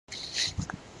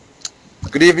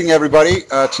Good evening, everybody.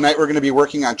 Tonight we're going to be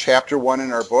working on Chapter 1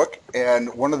 in our book,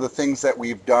 and one of the things that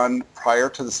we've done prior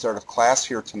to the start of class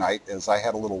here tonight is I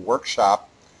had a little workshop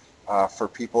for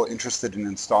people interested in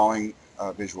installing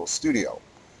Visual Studio.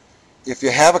 If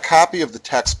you have a copy of the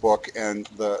textbook, and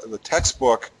the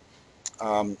textbook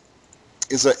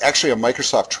is actually a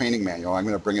Microsoft training manual. I'm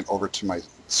going to bring it over to my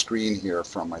screen here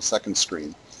from my second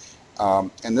screen.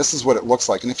 And this is what it looks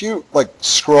like. And if you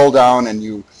scroll down and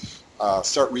you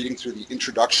start reading through the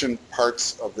introduction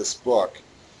parts of this book,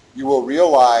 you will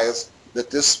realize that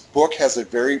this book has a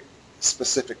very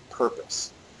specific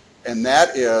purpose, and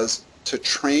that is to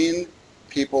train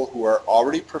people who are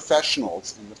already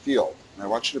professionals in the field. And I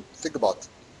want you to think about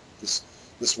this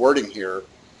wording here.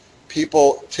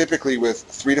 People typically with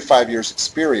 3 to 5 years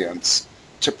experience,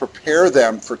 to prepare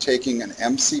them for taking an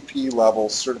MCP level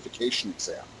certification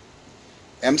exam.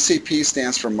 MCP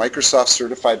stands for Microsoft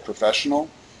Certified Professional,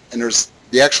 and there's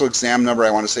the actual exam number,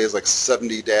 I want to say, is like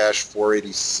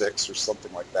 70-486 or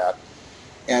something like that.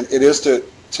 And it is to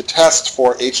test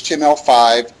for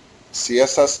HTML5,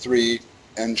 CSS3,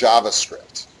 and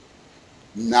JavaScript.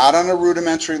 Not on a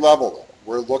rudimentary level, though.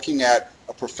 We're looking at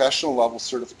a professional level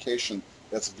certification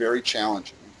that's very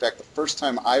challenging. In fact, the first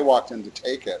time I walked in to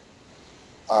take it,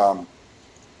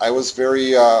 I was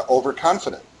very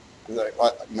overconfident.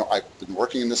 I've been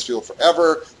working in this field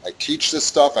forever. I teach this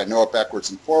stuff. I know it backwards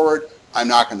and forward. I'm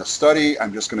not going to study.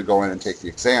 I'm just going to go in and take the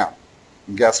exam.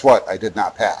 And guess what? I did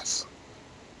not pass.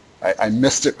 I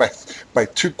missed it by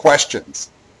 2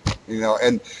 questions.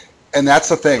 And that's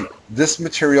the thing. This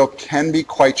material can be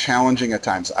quite challenging at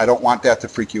times. I don't want that to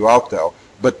freak you out, though.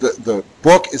 But the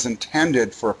book is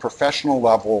intended for a professional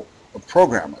level of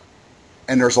programmer.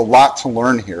 And there's a lot to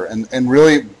learn here. And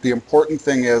really, the important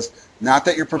thing is not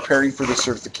that you're preparing for the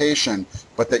certification,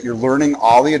 but that you're learning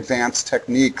all the advanced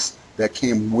techniques that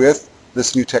came with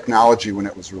this new technology when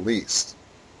it was released.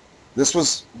 This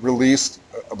was released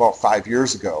about 5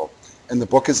 years ago, and the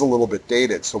book is a little bit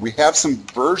dated. So we have some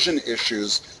version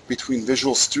issues between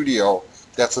Visual Studio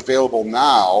that's available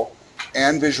now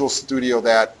and Visual Studio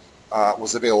that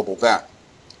was available then.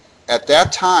 At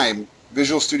that time,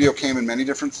 Visual Studio came in many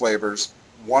different flavors.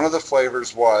 One of the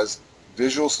flavors was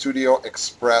Visual Studio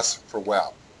Express for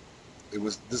Web. It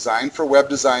was designed for web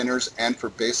designers and for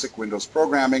basic Windows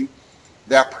programming.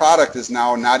 That product is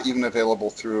now not even available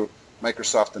through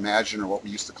Microsoft Imagine, or what we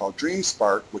used to call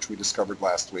DreamSpark, which we discovered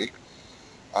last week.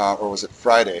 Or was it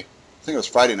Friday? I think it was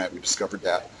Friday night we discovered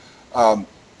that.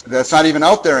 That's not even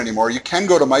out there anymore. You can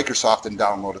go to Microsoft and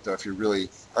download it, though, if you really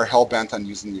are hell-bent on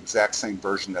using the exact same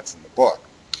version that's in the book.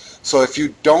 So if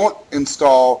you don't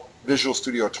install Visual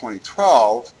Studio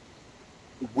 2012,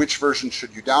 which version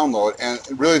should you download? And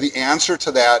really the answer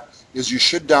to that is you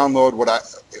should download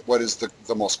what is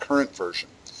the most current version.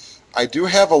 I do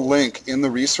have a link in the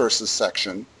resources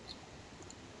section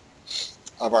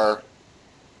of our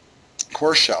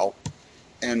course shell,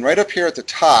 and right up here at the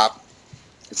top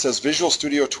it says Visual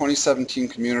Studio 2017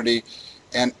 Community,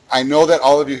 and I know that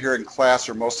all of you here in class,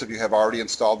 or most of you, have already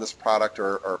installed this product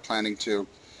or are planning to,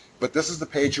 but this is the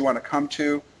page you want to come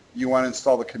to. You want to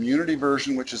install the community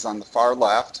version, which is on the far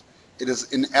left. It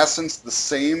is in essence the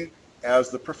same as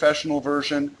the professional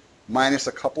version, minus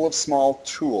a couple of small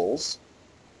tools,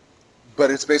 but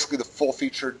it's basically the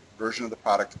full-featured version of the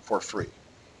product for free.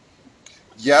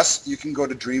 Yes, you can go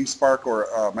to DreamSpark or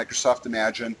Microsoft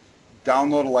Imagine,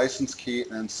 download a license key,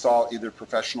 and install either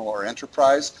professional or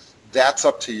enterprise. That's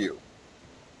up to you.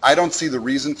 I don't see the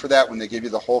reason for that when they give you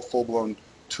the whole full-blown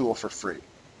tool for free.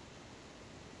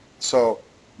 So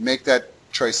make that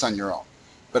choice on your own.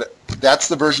 But that's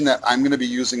the version that I'm going to be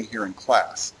using here in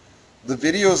class. The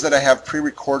videos that I have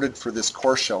pre-recorded for this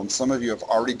course shell, and some of you have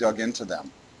already dug into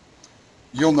them,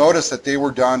 you'll notice that they were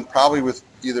done probably with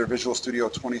either Visual Studio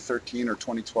 2013 or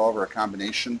 2012 or a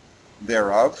combination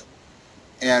thereof.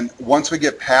 And once we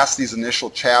get past these initial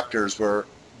chapters where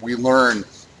we learn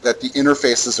that the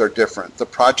interfaces are different, the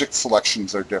project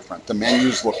selections are different, the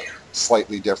menus look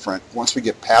slightly different, once we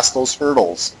get past those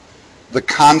hurdles, the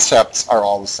concepts are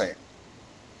all the same.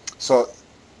 So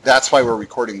that's why we're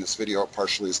recording this video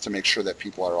partially, is to make sure that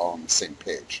people are all on the same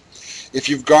page. If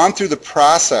you've gone through the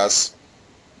process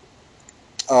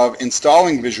of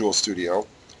installing Visual Studio,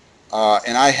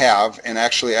 and I have, and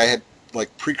actually I had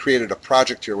pre-created a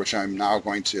project here which I'm now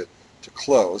going to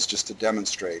close just to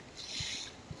demonstrate.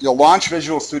 You'll launch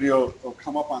Visual Studio, it'll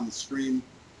come up on the screen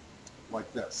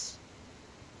like this.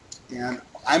 And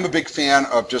I'm a big fan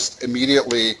of just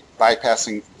immediately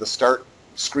bypassing the start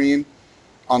screen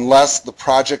unless the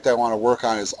project I want to work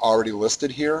on is already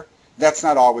listed here. That's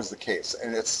not always the case,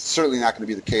 and it's certainly not going to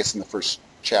be the case in the first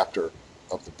chapter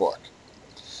of the book.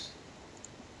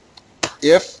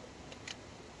 If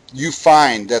you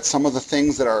find that some of the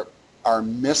things that are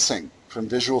missing from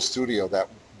Visual Studio that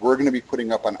we're going to be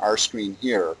putting up on our screen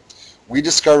here, we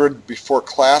discovered before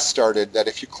class started that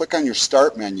if you click on your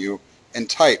Start menu and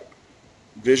type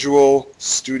Visual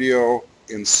Studio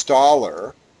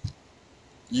Installer,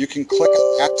 you can click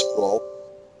on that tool.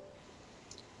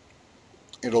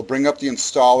 It'll bring up the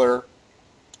installer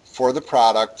for the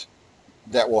product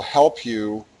that will help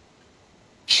you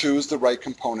choose the right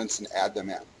components and add them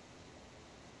in.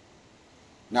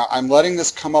 Now, I'm letting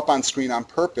this come up on screen on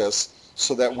purpose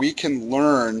so that we can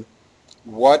learn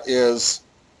what is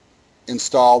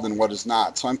installed and what is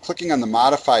not. So I'm clicking on the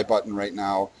Modify button right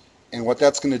now, and what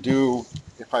that's going to do,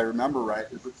 if I remember right,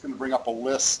 is it's going to bring up a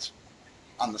list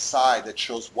on the side that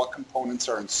shows what components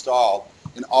are installed,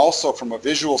 and also from a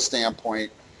visual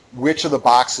standpoint, which of the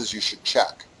boxes you should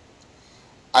check.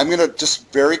 I'm going to just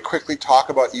very quickly talk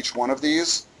about each one of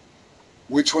these,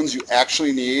 which ones you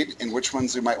actually need and which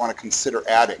ones you might want to consider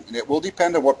adding. And it will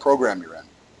depend on what program you're in.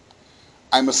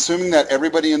 I'm assuming that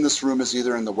everybody in this room is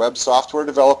either in the Web Software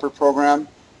Developer Program,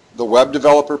 the Web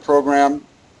Developer Program,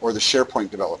 or the SharePoint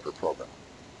Developer Program.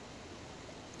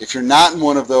 If you're not in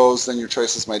one of those, then your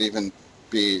choices might even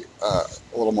be a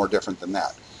little more different than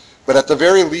that. But at the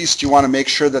very least, you want to make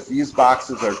sure that these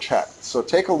boxes are checked. So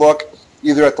take a look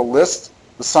either at the list,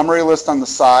 the summary list on the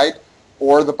side,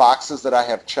 or the boxes that I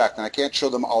have checked. And I can't show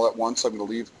them all at once, so I'm going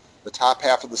to leave the top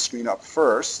half of the screen up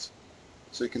first.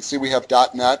 So you can see we have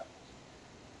 .NET,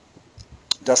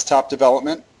 desktop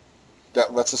development.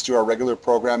 That lets us do our regular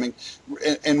programming.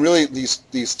 And really,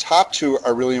 these top two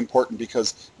are really important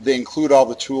because they include all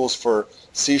the tools for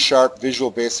C#, Visual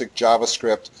Basic,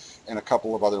 JavaScript, and a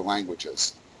couple of other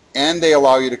languages. And they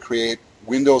allow you to create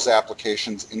Windows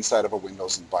applications inside of a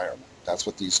Windows environment. That's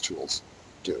what these tools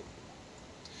do.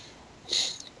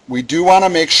 We do want to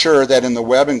make sure that in the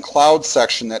Web and Cloud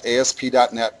section that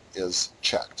ASP.NET is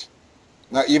checked.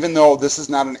 Now, even though this is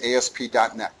not an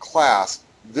ASP.NET class,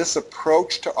 this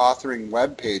approach to authoring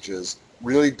web pages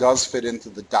really does fit into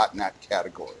the .NET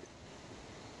category,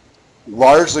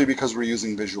 largely because we're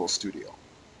using Visual Studio.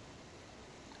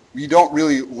 You don't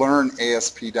really learn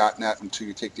ASP.NET until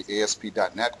you take the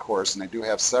ASP.NET course, and I do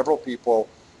have several people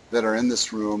that are in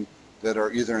this room that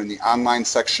are either in the online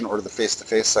section or the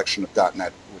face-to-face section of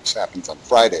 .NET, which happens on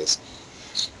Fridays.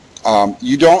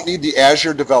 You don't need the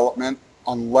Azure development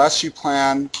unless you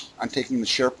plan on taking the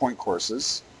SharePoint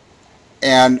courses,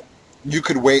 and you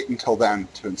could wait until then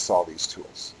to install these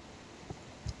tools.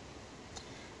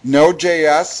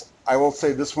 Node.js, I will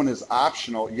say this one is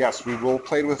optional. Yes, we will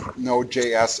play with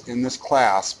Node.js in this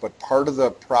class, but part of the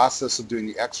process of doing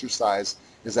the exercise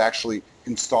is actually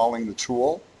installing the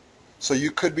tool. So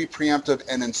you could be preemptive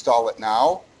and install it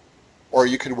now, or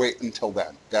you could wait until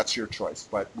then. That's your choice,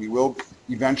 but we will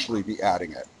eventually be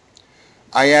adding it.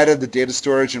 I added the data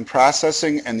storage and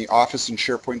processing and the Office and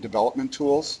SharePoint development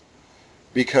tools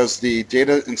because the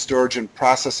data and storage and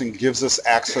processing gives us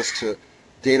access to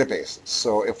databases.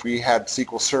 So if we had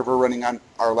SQL Server running on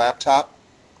our laptop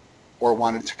or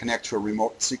wanted to connect to a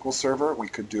remote SQL Server, we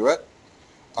could do it.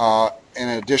 In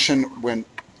addition, when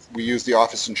we use the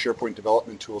Office and SharePoint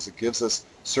development tools, it gives us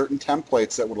certain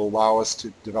templates that would allow us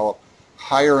to develop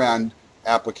higher-end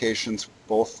applications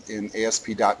both in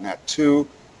ASP.NET 2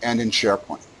 and in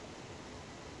SharePoint.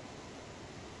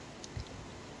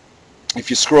 If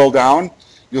you scroll down,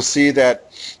 you'll see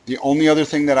that the only other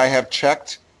thing that I have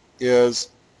checked is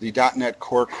the .NET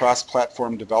Core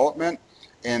cross-platform development,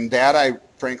 and that I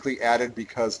frankly added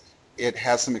because it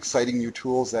has some exciting new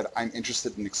tools that I'm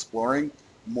interested in exploring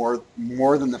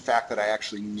more than the fact that I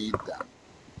actually need them.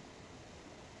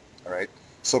 All right,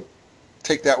 so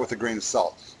take that with a grain of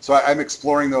salt. So I'm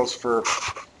exploring those for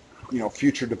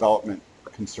future development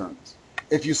concerns.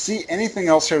 If you see anything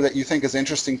else here that you think is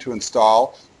interesting to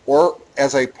install, or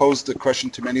as I posed the question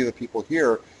to many of the people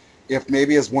here, if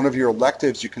maybe as one of your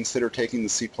electives you consider taking the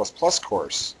C++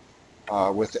 course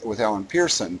with Alan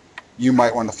Pearson, you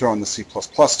might want to throw in the C++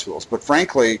 tools. But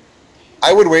frankly,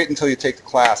 I would wait until you take the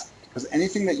class, because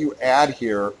anything that you add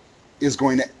here is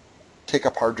going to take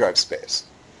up hard drive space.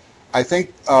 I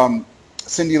think,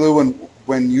 Cindy Lou,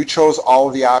 when you chose all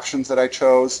of the options that I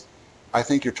chose, I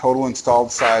think your total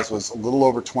installed size was a little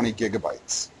over 20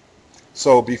 gigabytes.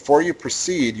 So before you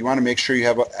proceed, you want to make sure you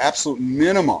have an absolute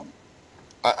minimum,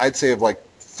 I'd say, of like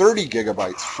 30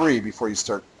 gigabytes free before you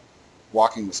start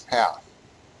walking this path.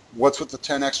 What's with the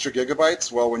 10 extra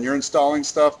gigabytes? Well, when you're installing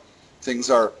stuff, things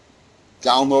are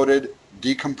downloaded,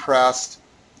 decompressed,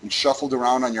 and shuffled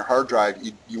around on your hard drive.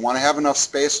 You want to have enough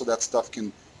space so that stuff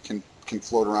can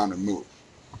float around and move.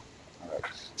 All right.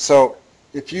 So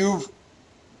if you've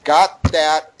got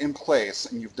that in place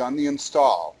and you've done the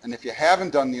install, and if you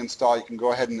haven't done the install, you can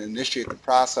go ahead and initiate the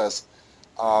process.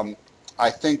 I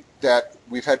think that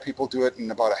we've had people do it in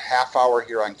about a half hour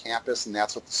here on campus, and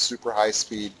that's with the super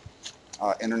high-speed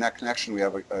internet connection. We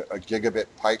have a gigabit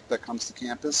pipe that comes to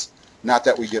campus. Not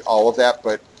that we get all of that,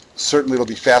 but certainly it'll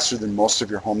be faster than most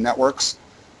of your home networks.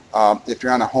 If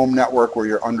you're on a home network where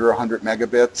you're under 100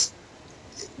 megabits,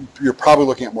 you're probably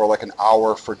looking at more like an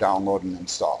hour for download and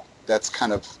install. That's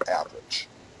kind of average.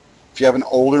 If you have an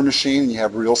older machine and you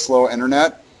have real slow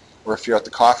internet, or if you're at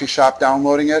the coffee shop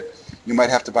downloading it, you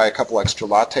might have to buy a couple extra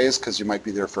lattes because you might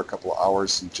be there for a couple of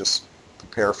hours and just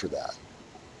prepare for that.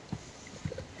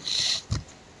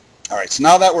 All right, so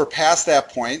now that we're past that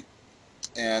point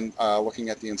and looking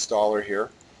at the installer here,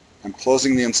 I'm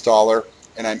closing the installer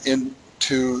and I'm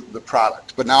into the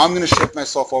product. But now I'm going to shift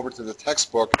myself over to the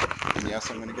textbook, and yes,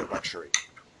 I'm going to get lecturing.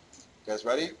 You guys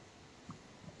ready?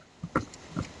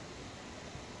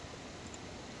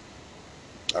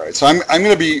 All right, so I'm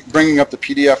going to be bringing up the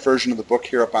PDF version of the book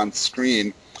here up on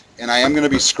screen, and I am going to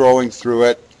be scrolling through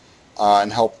it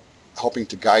and helping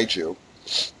to guide you.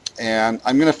 And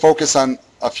I'm going to focus on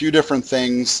a few different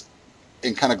things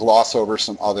and kind of gloss over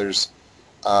some others.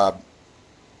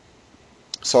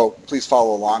 So please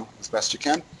follow along as best you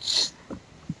can.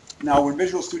 Now, when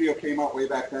Visual Studio came out way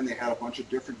back then, they had a bunch of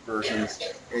different versions,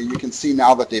 and you can see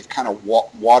now that they've kind of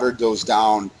watered those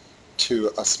down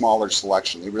to a smaller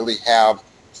selection. They really have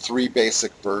 3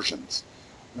 basic versions.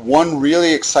 One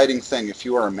really exciting thing, if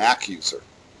you are a Mac user,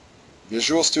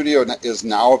 Visual Studio is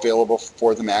now available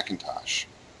for the Macintosh.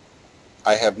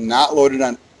 I have not loaded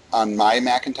on my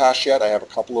Macintosh yet. I have a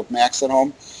couple of Macs at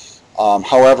home.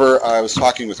 However, I was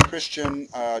talking with Christian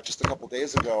just a couple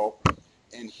days ago,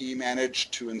 and he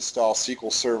managed to install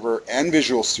SQL Server and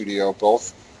Visual Studio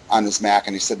both on his Mac,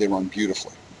 and he said they run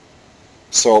beautifully.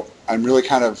 So I'm really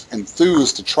kind of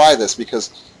enthused to try this,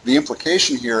 because the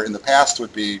implication here in the past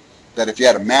would be that if you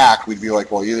had a Mac, we'd be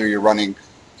like, well, either you're running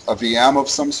a VM of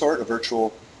some sort, a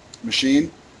virtual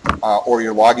machine, or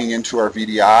you're logging into our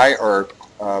VDI, or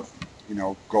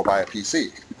go buy a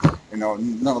PC.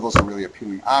 None of those are really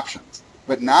appealing options.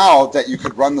 But now that you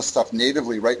could run the stuff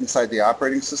natively right inside the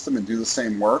operating system and do the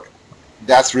same work,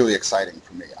 that's really exciting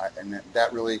for me. And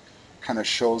that really kind of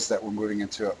shows that we're moving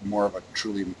into more of a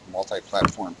truly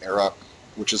multi-platform era,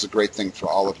 which is a great thing for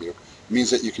all of you. It means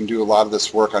that you can do a lot of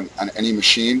this work on any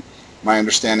machine. My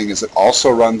understanding is it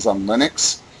also runs on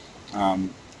Linux,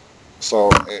 so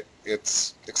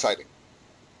it's exciting.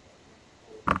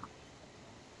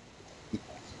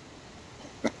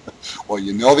 Well,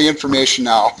 you know the information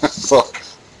now. So,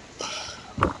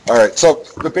 all right. So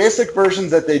the basic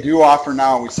versions that they do offer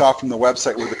now, we saw from the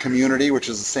website, were the community, which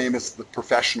is the same as the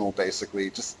professional, basically.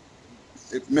 Just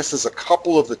it misses a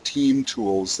couple of the team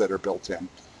tools that are built in.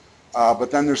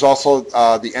 But then there's also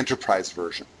the enterprise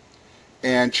version.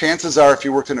 And chances are, if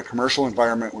you worked in a commercial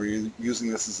environment where you're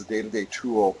using this as a day-to-day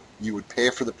tool, you would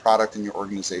pay for the product and your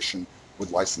organization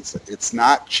would license it. It's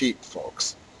not cheap,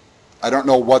 folks. I don't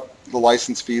know what the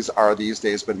license fees are these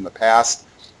days, but in the past,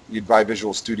 you'd buy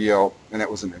Visual Studio and it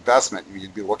was an investment.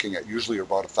 You'd be looking at usually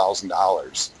about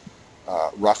 $1,000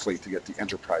 roughly to get the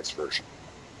enterprise version.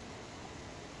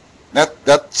 That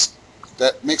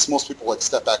makes most people like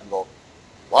step back and go,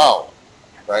 wow,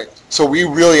 right? So we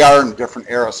really are in a different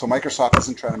era. So Microsoft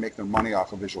isn't trying to make their money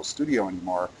off of Visual Studio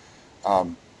anymore, at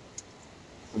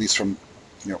least from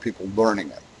people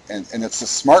learning it. And it's a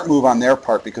smart move on their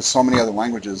part, because so many other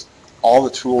languages, all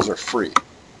the tools are free.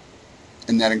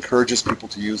 And that encourages people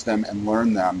to use them and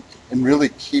learn them, and really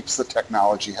keeps the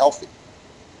technology healthy,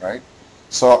 right?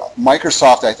 So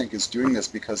Microsoft, I think, is doing this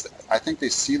because I think they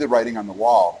see the writing on the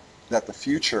wall that the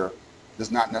future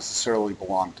does not necessarily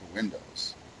belong to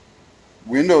Windows.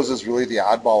 Windows is really the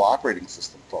oddball operating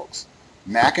system, folks.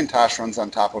 Macintosh runs on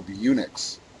top of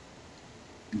Unix.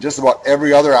 And just about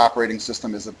every other operating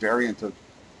system is a variant of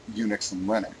Unix and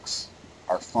Linux.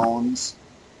 Our phones,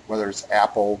 whether it's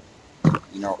Apple,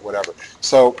 whatever.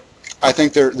 So I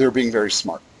think they're being very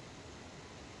smart.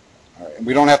 All right, and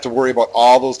we don't have to worry about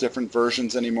all those different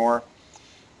versions anymore.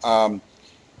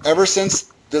 Ever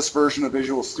since this version of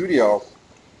Visual Studio,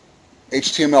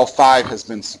 HTML5 has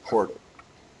been supported.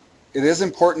 It is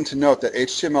important to note that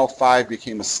HTML5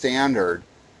 became a standard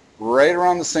right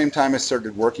around the same time I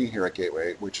started working here at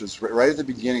Gateway, which was right at the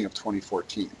beginning of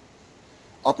 2014.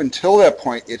 Up until that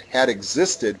point, it had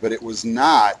existed, but it was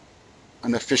not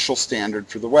an official standard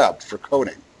for the web, for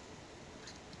coding.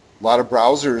 A lot of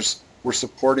browsers were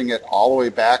supporting it all the way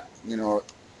back,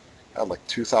 like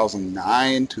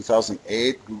 2009,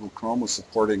 2008. Google Chrome was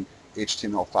supporting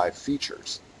HTML5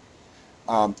 features.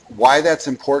 Why that's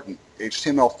important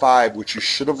HTML5, which you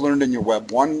should have learned in your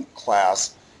Web 1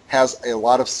 class, has a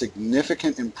lot of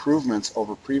significant improvements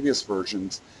over previous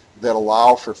versions that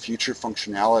allow for future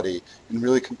functionality and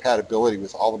really compatibility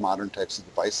with all the modern types of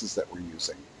devices that we're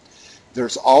using.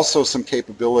 There's also some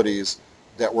capabilities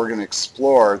that we're going to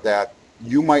explore that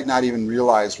you might not even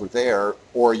realize were there,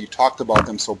 or you talked about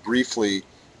them so briefly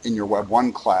in your Web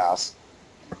 1 class,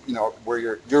 you know, where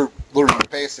you're learning the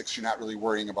basics, you're not really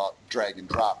worrying about drag and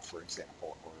drop, for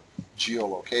example, or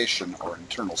geolocation or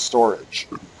internal storage,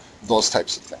 those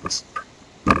types of things.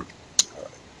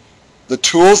 The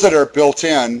tools that are built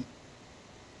in,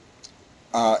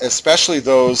 especially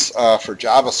those for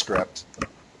JavaScript,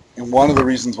 and one of the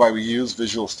reasons why we use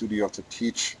Visual Studio to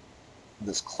teach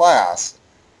this class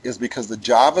is because the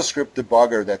JavaScript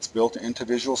debugger that's built into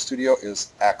Visual Studio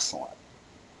is excellent.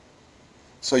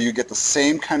 So you get the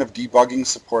same kind of debugging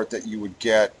support that you would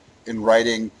get in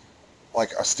writing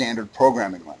like a standard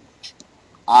programming language.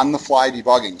 On-the-fly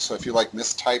debugging, so if you like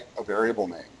mistype a variable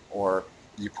name, or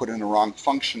you put in a wrong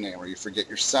function name, or you forget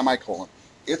your semicolon,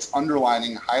 it's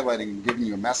underlining, highlighting, and giving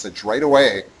you a message right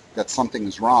away that something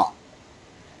is wrong.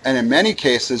 And in many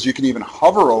cases, you can even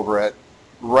hover over it,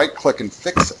 right-click, and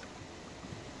fix it.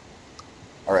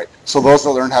 All right, so those that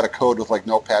learn how to code with like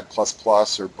Notepad++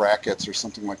 or brackets or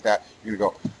something like that, you're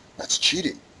going to go, that's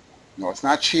cheating. No, it's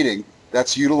not cheating.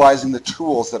 That's utilizing the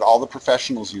tools that all the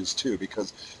professionals use too,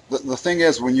 because the thing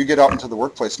is, when you get out into the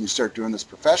workplace and you start doing this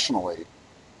professionally,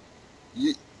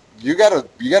 you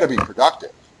gotta be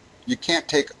productive. You can't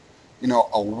take, you know,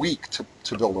 a week to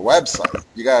build a website.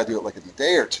 You got to do it like in a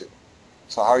day or two.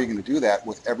 So how are you going to do that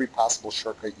with every possible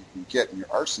shortcut you can get in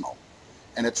your arsenal?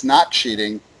 And it's not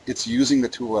cheating. It's using the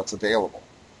tool that's available,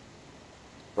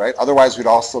 right? Otherwise, we'd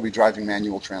all still be driving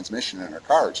manual transmission in our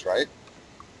cars, right?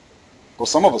 Well,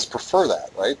 some of us prefer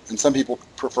that, right? And some people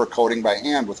prefer coding by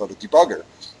hand without a debugger.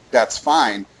 That's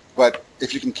fine, but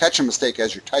if you can catch a mistake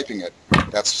as you're typing it,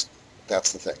 that's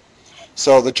the thing.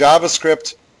 So the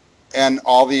JavaScript and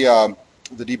all the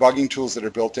debugging tools that are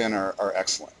built in are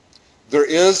excellent. There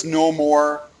is no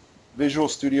more Visual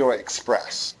Studio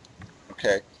Express,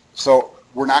 okay? So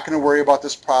we're not going to worry about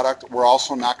this product. We're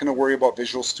also not going to worry about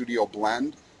Visual Studio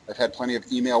Blend. I've had plenty of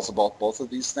emails about both of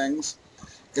these things.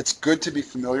 It's good to be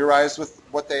familiarized with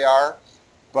what they are,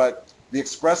 but the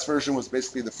Express version was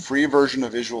basically the free version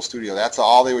of Visual Studio. That's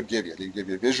all they would give you. They'd give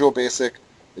you Visual Basic,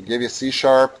 they'd give you C#,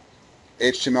 HTML,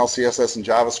 CSS, and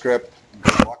JavaScript, and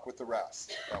good luck with the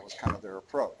rest. That was kind of their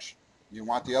approach. You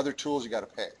want the other tools, you got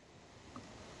to pay,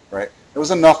 right? It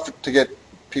was enough to get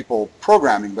people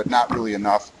programming, but not really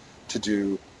enough to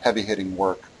do heavy-hitting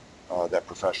work that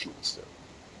professionals do.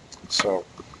 So,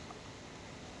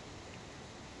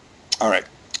 all right.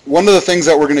 One of the things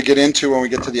that we're going to get into when we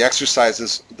get to the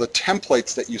exercises, the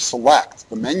templates that you select,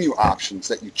 the menu options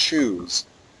that you choose,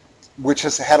 which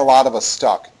has had a lot of us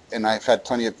stuck, and I've had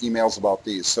plenty of emails about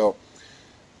these. So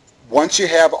once you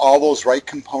have all those right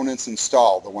components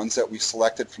installed, the ones that we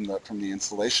selected from the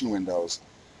installation windows,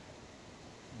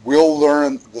 we'll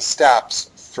learn the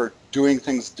steps for doing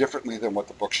things differently than what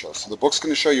the book shows. So the book's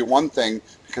going to show you one thing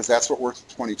because that's what worked in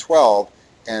 2012,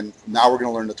 and now we're going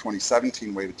to learn the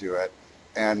 2017 way to do it.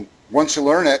 And once you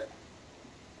learn it,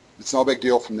 it's no big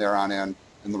deal from there on in,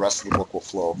 and the rest of the book will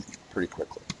flow pretty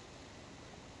quickly.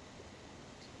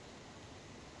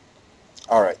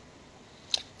 All right.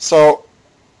 So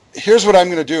here's what I'm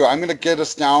going to do. I'm going to get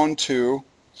us down to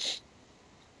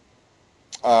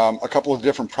a couple of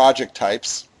different project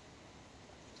types.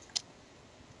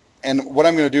 And what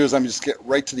I'm going to do is I'm just get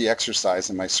right to the exercise,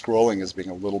 and my scrolling is being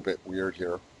a little bit weird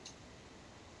here.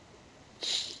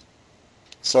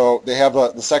 So they have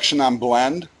the section on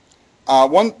Blend.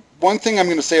 One thing I'm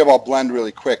going to say about Blend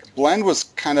really quick. Blend was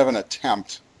kind of an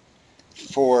attempt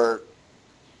for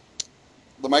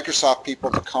the Microsoft people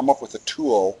to come up with a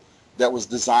tool that was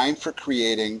designed for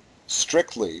creating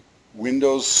strictly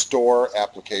Windows Store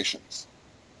applications.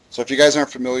 So if you guys aren't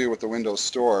familiar with the Windows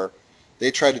Store, they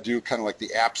try to do kind of like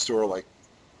the App Store, like,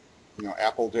 you know,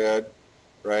 Apple did,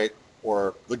 right?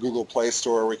 Or the Google Play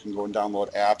Store, where you can go and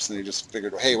download apps, and they just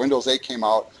figured, hey, Windows 8 came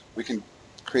out, we can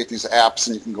create these apps,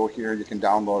 and you can go here, you can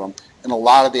download them. And a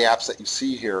lot of the apps that you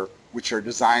see here, which are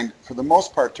designed for the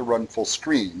most part to run full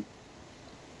screen,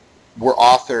 were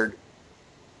authored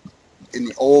in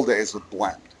the old days with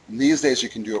Blend. And these days you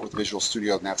can do it with Visual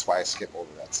Studio, and that's why I skip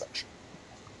over that section.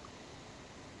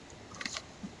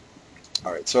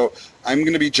 All right, so I'm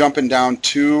going to be jumping down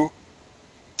to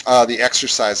the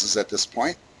exercises at this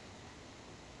point.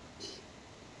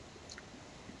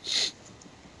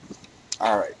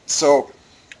 All right, so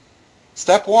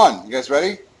step one, you guys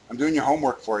ready? I'm doing your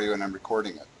homework for you and I'm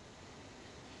recording it.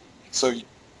 So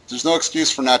There's no excuse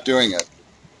for not doing it.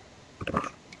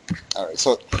 All right,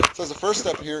 so as the first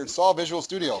step here, install Visual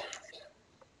Studio.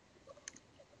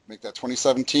 Make that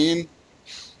 2017.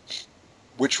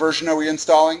 Which version are we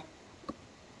installing?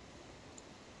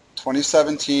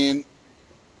 2017,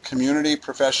 Community,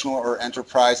 Professional, or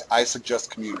Enterprise. I suggest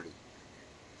Community.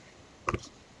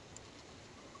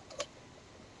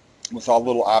 With all the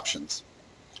little options.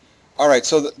 All right,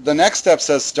 so the next step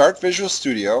says Start Visual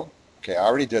Studio. Okay, I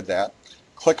already did that.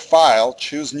 Click File,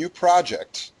 choose New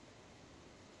Project.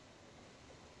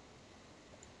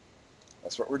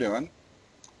 That's what we're doing.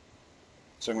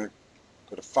 So I'm going to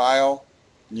go to File,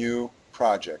 New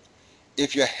Project.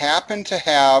 If you happen to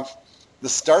have the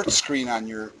Start screen on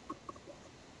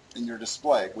in your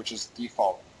display, which is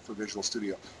default for Visual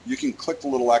Studio, you can click the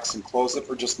little X and close it,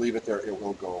 or just leave it there. It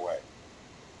will go away.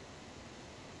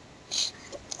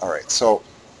 All right, so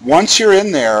once you're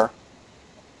in there,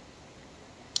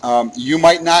 you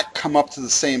might not come up to the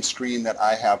same screen that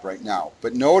I have right now.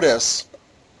 But notice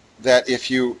that if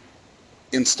you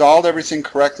installed everything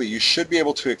correctly, you should be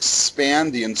able to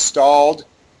expand the installed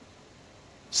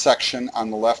section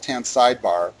on the left-hand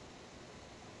sidebar.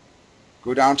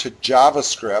 Go down to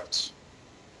JavaScript.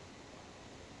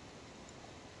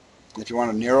 If you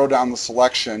want to narrow down the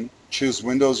selection, choose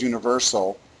Windows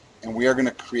Universal, and we are going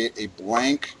to create a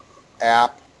blank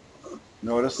app.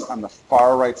 Notice on the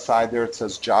far right side there it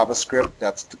says JavaScript.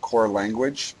 That's the core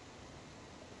language.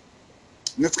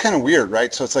 And it's kind of weird,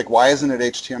 right? So it's like, why isn't it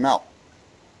HTML?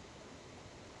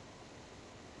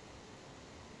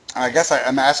 I guess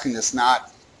I'm asking this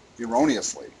not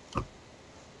erroneously.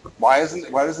 Why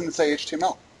doesn't it say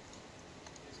HTML?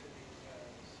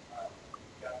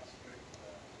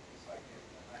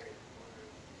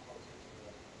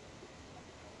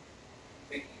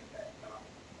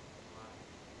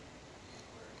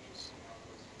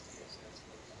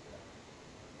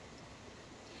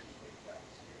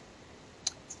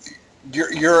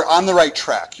 You're on the right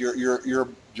track.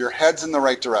 Your head's in the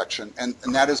right direction, and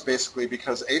that is basically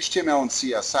because HTML and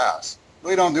CSS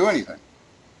really don't do anything.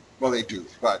 Well, they do,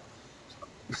 but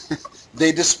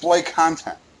they display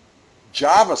content.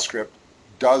 JavaScript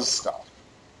does stuff.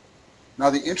 Now,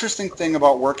 the interesting thing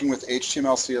about working with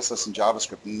HTML, CSS, and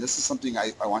JavaScript, and this is something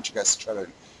I want you guys to try to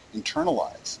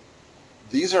internalize,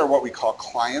 these are what we call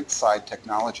client-side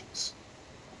technologies,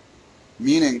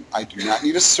 meaning I do not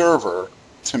need a server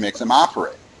to make them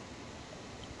operate.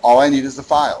 All I need is the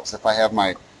files. If I have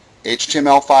my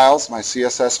HTML files, my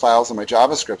CSS files, and my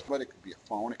JavaScript, but it could be a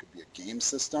phone, it could be a game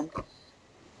system,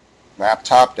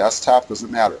 laptop, desktop,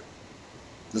 doesn't matter.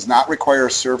 Does not require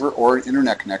a server or an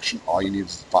internet connection. All you need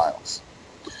is the files.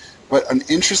 But an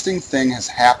interesting thing has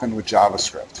happened with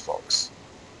JavaScript, folks,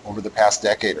 over the past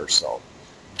decade or so.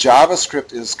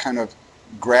 JavaScript is kind of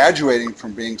graduating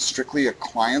from being strictly a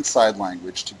client-side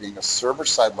language to being a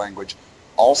server-side language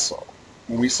also.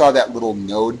 When we saw that little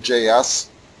Node.js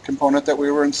component that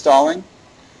we were installing,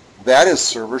 that is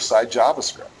server-side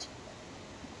JavaScript.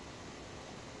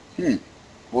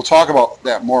 We'll talk about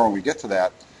that more when we get to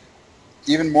that.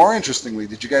 Even more interestingly,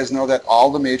 did you guys know that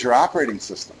all the major operating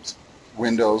systems,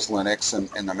 Windows, Linux,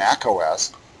 and the Mac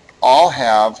OS, all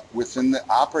have within the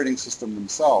operating system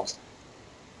themselves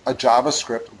a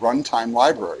JavaScript runtime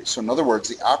library. So in other words,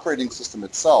 the operating system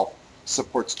itself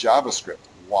supports JavaScript.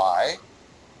 Why?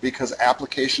 Because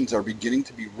applications are beginning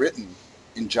to be written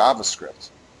in JavaScript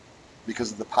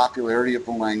because of the popularity of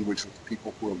the language with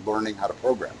people who are learning how to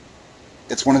program.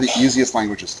 It's one of the easiest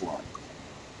languages to learn.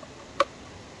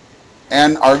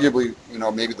 And arguably,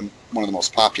 maybe one of the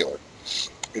most popular.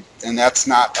 And that's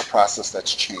not a process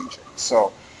that's changing.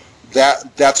 So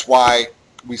that's why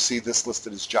we see this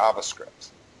listed as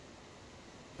JavaScript.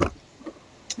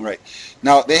 Right.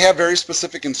 Now, they have very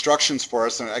specific instructions for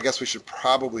us, and I guess we should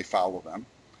probably follow them.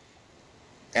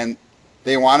 And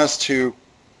they want us to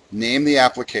name the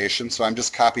application, so I'm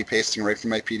just copy-pasting right from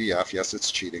my PDF. Yes,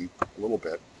 it's cheating a little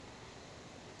bit.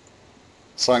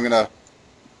 So I'm going to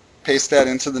paste that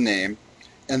into the name.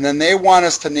 And then they want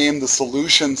us to name the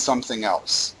solution something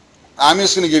else. I'm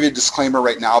just going to give you a disclaimer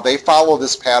right now. They follow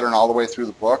this pattern all the way through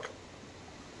the book.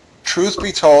 Truth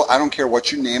be told, I don't care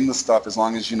what you name the stuff as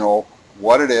long as you know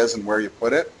what it is and where you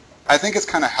put it. I think it's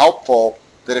kind of helpful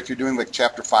that if you're doing like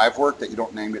chapter 5 work that you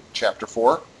don't name it chapter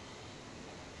 4.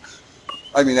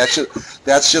 I mean,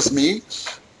 that's just me.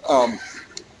 All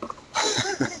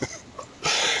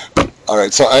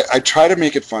right, so I try to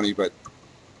make it funny, but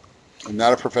I'm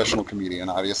not a professional comedian,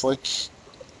 obviously.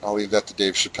 I'll leave that to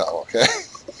Dave Chappelle, okay?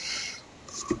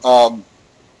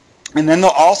 And then they'll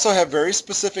also have very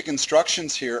specific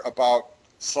instructions here about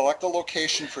select a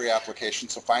location for your application,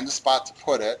 so find a spot to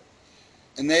put it,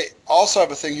 And they also have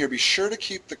a thing here, be sure to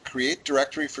keep the create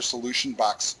directory for solution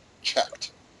box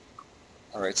checked.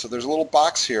 All right, so there's a little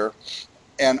box here,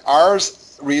 and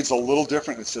ours reads a little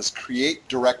different. It says create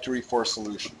directory for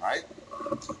solution, right?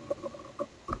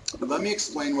 Let me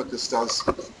explain what this does.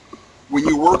 When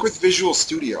you work with Visual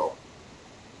Studio,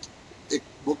 it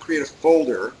will create a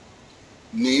folder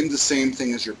named the same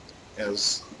thing as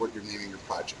what you're naming your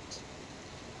project.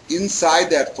 Inside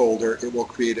that folder, it will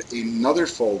create another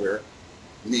folder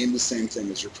named the same thing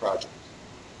as your project.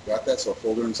 Got that? So a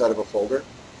folder inside of a folder.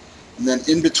 And then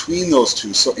in between those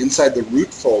two, so inside the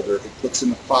root folder, it puts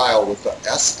in a file with the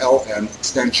SLN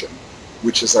extension,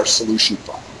 which is our solution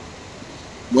file.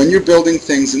 When you're building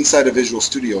things inside of Visual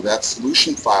Studio, that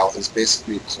solution file is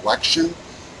basically a collection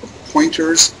of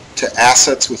pointers to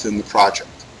assets within the project.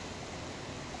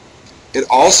 It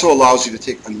also allows you to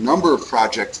take a number of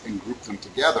projects and group them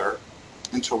together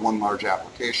into one large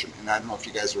application. And I don't know if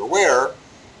you guys are aware,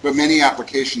 but many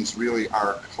applications really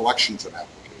are collections of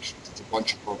applications. It's a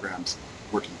bunch of programs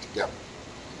working together.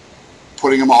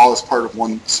 Putting them all as part of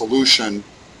one solution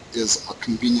is a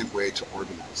convenient way to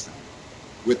organize them.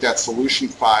 With that solution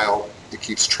file, it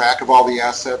keeps track of all the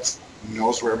assets,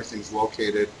 knows where everything's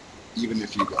located, even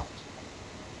if you don't.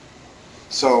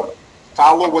 So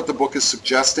follow what the book is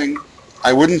suggesting.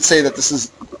 I wouldn't say that this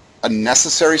is a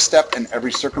necessary step in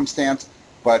every circumstance,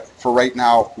 but for right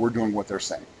now, we're doing what they're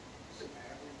saying.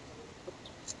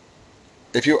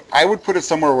 I would put it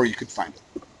somewhere where you could find it.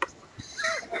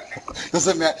 Does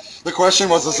it matter? The question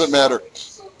was, does it matter?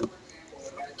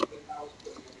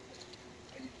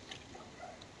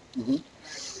 Mm-hmm.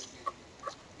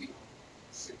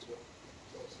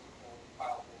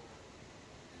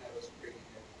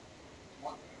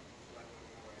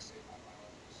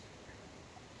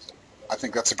 I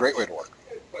think that's a great way to work.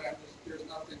 But there's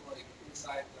nothing like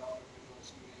inside the Visual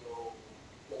Studio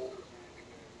folders or anything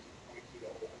that point to the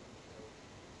whole.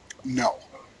 No,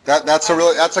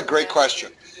 that's a great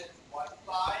question. One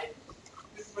file,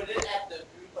 just put it at the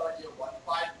root of your one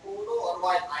file folder.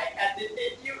 Otherwise, I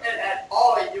edited you and then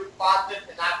all of you files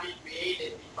cannot be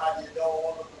created because you don't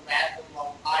want the maximum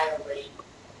higher rate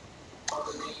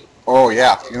of the name. Oh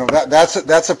yeah,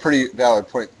 that's a pretty valid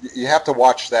point. You have to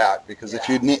watch that because if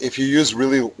you use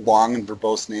really long and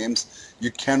verbose names,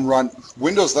 you can run.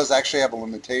 Windows does actually have a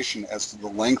limitation as to the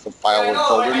length of file and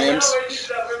folder names. I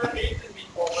know the limitation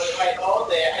before, but if I go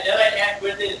there and then I can't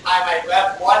put it in my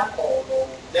web one folder,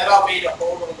 then I'll make a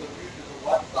folder on the root of the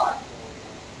one side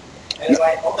folder. And if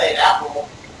I okay that folder.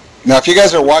 Now, if you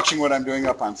guys are watching what I'm doing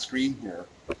up on screen here,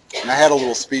 and I had a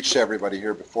little speech to everybody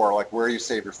here before, like where you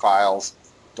save your files.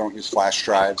 Don't use flash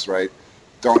drives, right?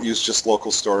 Don't use just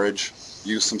local storage.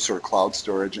 Use some sort of cloud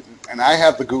storage. And I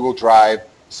have the Google Drive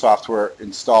software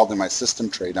installed in my system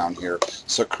tray down here.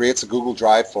 So it creates a Google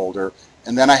Drive folder.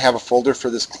 And then I have a folder for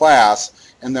this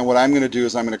class. And then what I'm going to do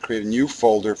is I'm going to create a new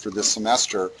folder for this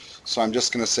semester. So I'm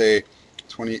just going to say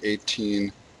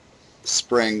 2018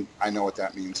 spring. I know what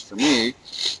that means for me.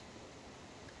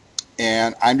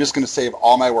 And I'm just going to save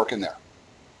all my work in there.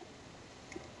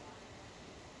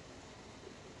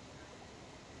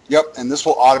 Yep, and this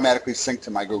will automatically sync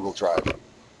to my Google Drive.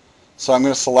 So I'm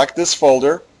going to select this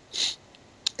folder,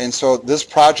 and so this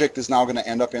project is now going to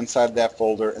end up inside that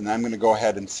folder, and I'm going to go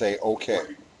ahead and say OK.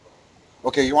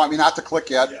 Okay, you want me not to click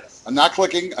yet? Yes. I'm not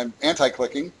clicking, I'm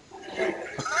anti-clicking.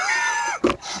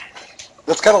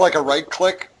 That's kind of like a right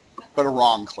click, but a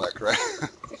wrong click, right?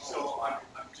 So I'm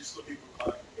just looking for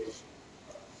clarification.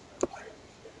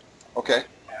 Okay.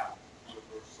 App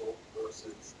universal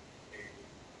versus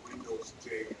a Windows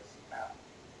JS app.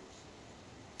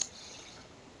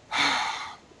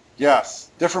 Yes,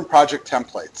 different project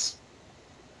templates.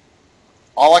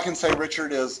 All I can say,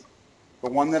 Richard, is the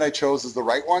one that I chose is the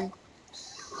right one.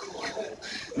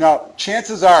 Now,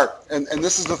 chances are, and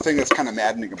this is the thing that's kind of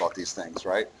maddening about these things,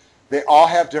 right? They all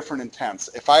have different intents.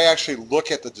 If I actually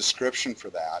look at the description for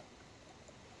that,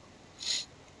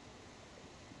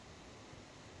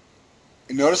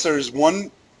 you notice there's one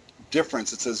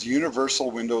difference. It says Universal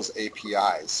Windows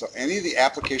APIs. So any of the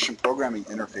application programming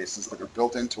interfaces that are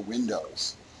built into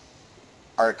Windows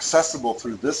are accessible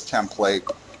through this template,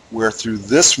 where through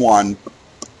this one,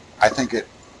 I think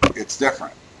it's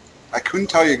different. I couldn't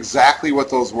tell you exactly what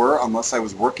those were unless I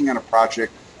was working on a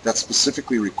project that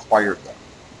specifically required them.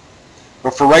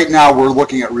 But for right now, we're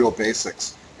looking at real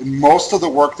basics. And most of the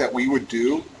work that we would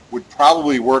do would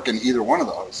probably work in either one of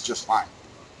those just fine,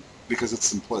 because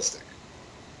it's simplistic.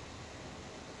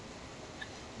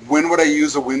 When would I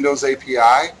use a Windows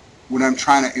API? When I'm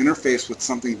trying to interface with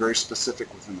something very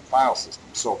specific within the file system.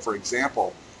 So for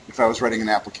example, if I was writing an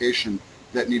application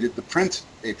that needed the print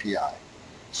API,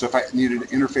 So if I needed to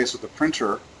interface with the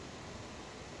printer,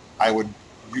 I would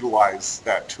utilize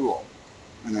that tool.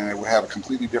 And then I would have a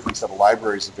completely different set of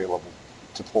libraries available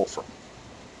to pull from.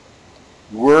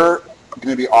 We're going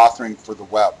to be authoring for the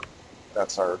web.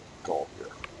 That's our goal here.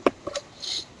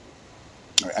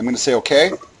 All right, I'm going to say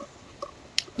OK.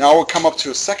 Now we'll come up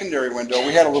to a secondary window.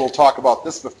 We had a little talk about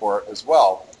this before as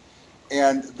well.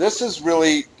 And this is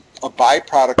really a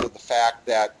byproduct of the fact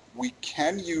that we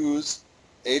can use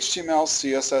HTML,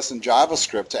 CSS, and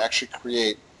JavaScript to actually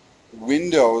create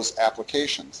Windows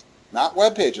applications. Not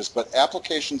web pages, but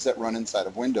applications that run inside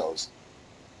of Windows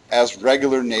as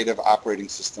regular native operating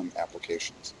system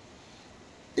applications.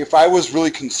 If I was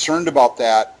really concerned about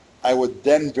that, I would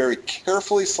then very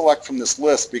carefully select from this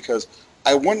list, because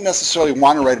I wouldn't necessarily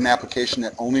want to write an application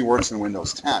that only works in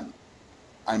Windows 10.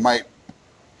 I might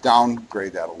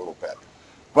downgrade that a little bit.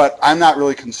 But I'm not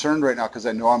really concerned right now because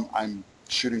I know I'm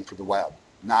shooting for the web,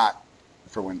 not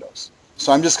for Windows.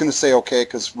 So I'm just going to say OK,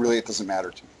 because really it doesn't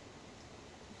matter to me.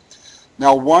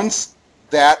 Now once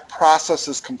that process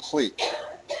is complete,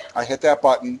 I hit that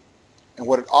button, and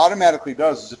what it automatically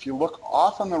does is, if you look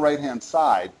off on the right-hand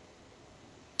side,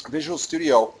 Visual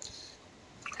Studio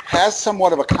has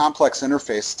somewhat of a complex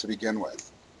interface to begin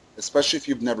with, especially if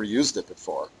you've never used it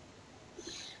before.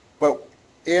 But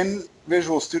in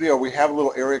Visual Studio, we have a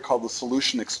little area called the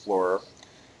Solution Explorer.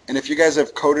 And if you guys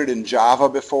have coded in Java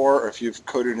before, or if you've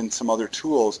coded in some other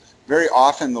tools, very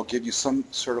often they'll give you some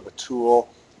sort of a tool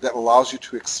that allows you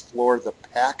to explore the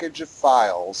package of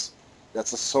files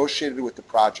that's associated with the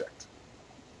project.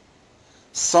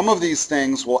 Some of these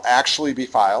things will actually be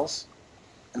files,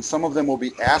 and some of them will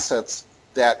be assets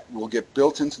that will get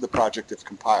built into the project if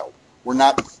compiled. We're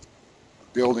not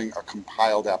building a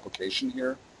compiled application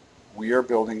here. We are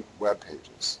building web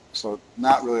pages, so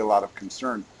not really a lot of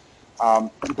concern.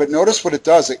 But notice what it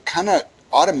does. It kind of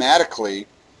automatically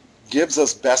gives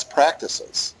us best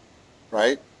practices,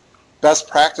 right? Best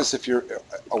practice, if you're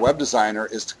a web designer,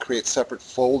 is to create separate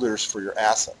folders for your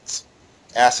assets.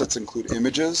 Assets include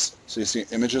images, so you see an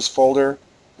images folder,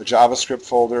 a JavaScript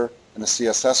folder, and a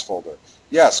CSS folder.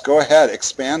 Yes, go ahead,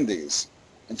 expand these,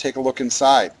 and take a look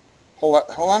inside. Hold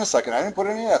on a second, I didn't put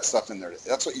any of that stuff in there.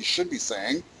 That's what you should be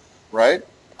saying, right?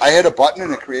 I hit a button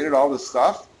and it created all this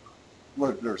stuff.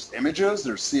 Look, there's images,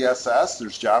 there's CSS,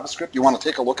 there's JavaScript. You want to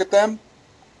take a look at them?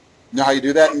 You know how you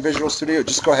do that in Visual Studio?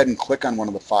 Just go ahead and click on one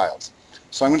of the files.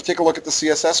 So I'm going to take a look at the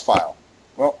CSS file.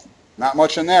 Well, not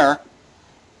much in there,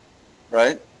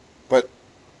 right? But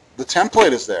the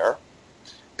template is there.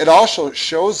 It also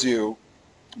shows you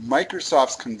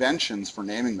Microsoft's conventions for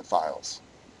naming the files.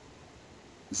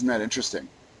 Isn't that interesting?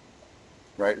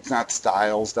 Right? It's not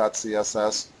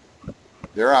styles.css.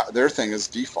 Their thing is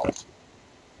default.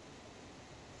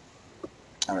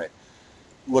 All right.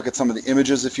 Look at some of the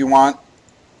images if you want.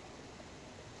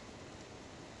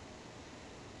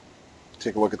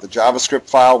 Take a look at the JavaScript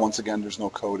file. Once again, there's no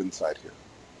code inside here.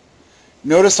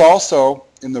 Notice also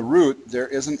in the root there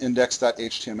is an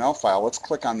index.html file. Let's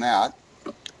click on that.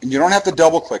 And you don't have to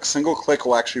double click. Single click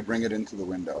will actually bring it into the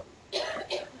window.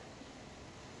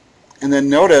 And then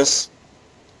notice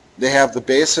they have the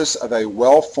basis of a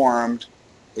well-formed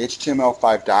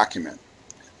HTML5 document.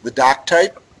 The doc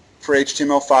type for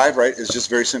HTML5, right, is just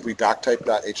very simply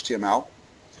doctype.html.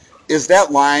 Is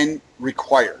that line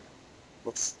required?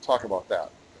 Let's talk about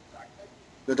that.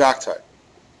 The doc type.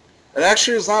 It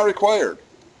actually is not required.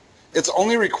 It's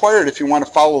only required if you want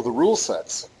to follow the rule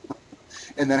sets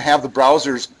and then have the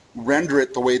browsers render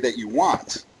it the way that you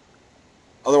want.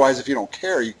 Otherwise, if you don't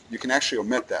care, you can actually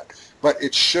omit that. But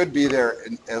it should be there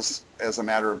as a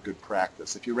matter of good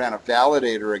practice. If you ran a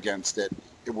validator against it,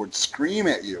 it would scream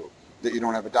at you that you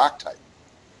don't have a doc type.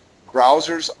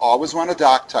 Browsers always want a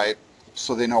doc type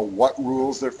so they know what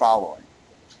rules they're following.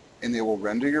 And they will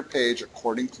render your page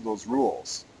according to those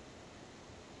rules.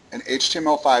 And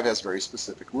HTML5 has very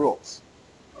specific rules.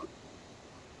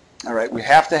 All right, we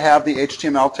have to have the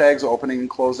HTML tags opening and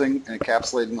closing and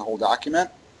encapsulating the whole document.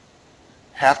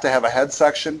 Have to have a head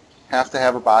section, have to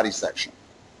have a body section.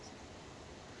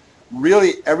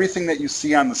 Really, everything that you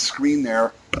see on the screen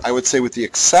there, I would say with the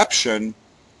exception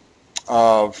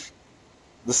of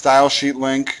the style sheet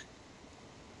link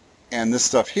and this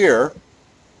stuff here,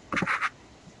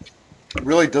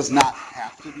 really does not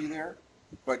have to be there,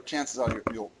 but chances are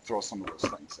you'll throw some of those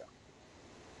things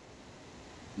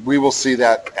in. We will see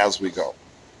that as we go.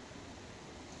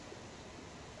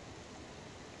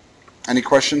 Any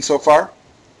questions so far?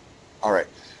 All right.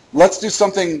 Let's do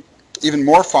something even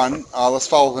more fun. Let's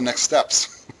follow the next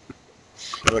steps.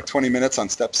 We're like 20 minutes on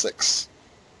step 6.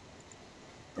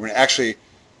 I mean, actually,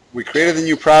 we created a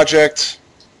new project.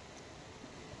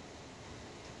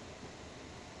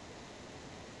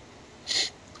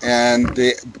 And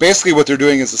basically what they're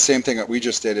doing is the same thing that we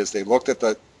just did, is they looked at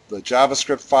the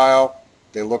JavaScript file,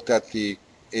 they looked at the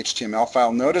HTML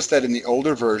file. Notice that in the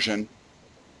older version,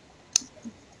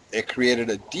 it created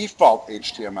a default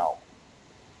HTML,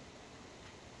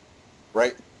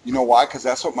 right? You know why? Because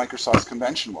that's what Microsoft's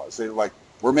convention was. They're like,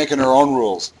 we're making our own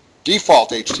rules.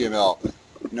 Default HTML.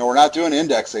 We're not doing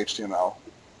index HTML.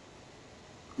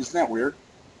 Isn't that weird?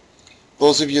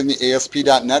 Those of you in the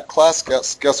ASP.NET class,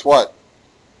 guess what?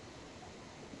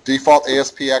 Default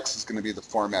ASPX is going to be the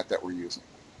format that we're using.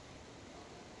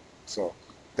 So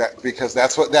because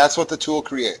that's what the tool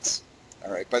creates.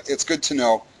 All right, but it's good to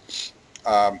know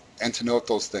and to note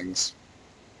those things.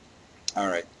 All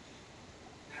right.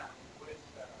 Now, with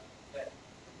that,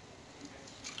 you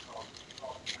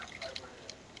mentioned if I were to,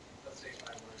 let's say if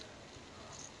I were to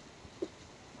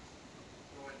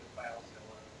go into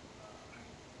FileZilla, I'm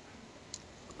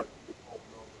open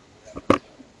over whatever.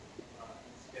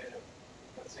 Instead of,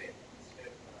 let's say,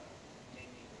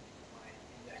 naming my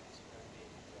index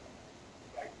page,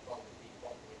 if I call it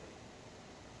default, would it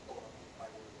pull up if I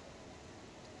were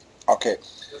to, Okay.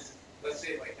 let's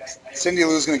say like Cindy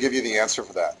Lou's going to give you the answer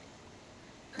for that.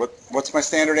 What's my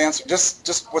standard answer?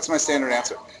 Just what's my standard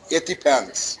answer? It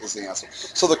depends is the answer.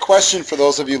 So the question for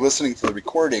those of you listening to the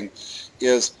recording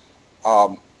is,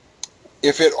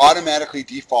 if it automatically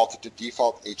defaulted to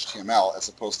default HTML as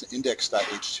opposed to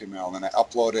index.html, and I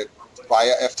upload it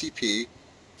via FTP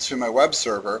to my web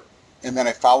server, and then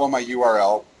I follow my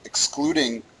URL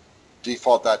excluding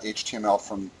default.html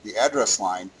from the address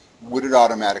line, would it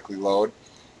automatically load?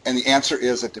 And the answer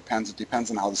is it depends. It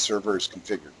depends on how the server is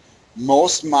configured.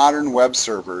 Most modern web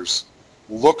servers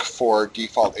look for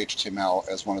default HTML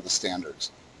as one of the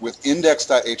standards, with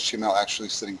index.html actually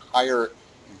sitting higher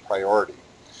in priority.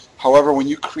 However, when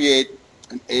you create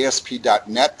an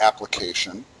ASP.NET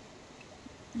application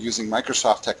using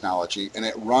Microsoft technology, and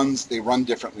they run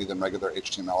differently than regular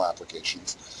HTML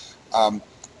applications,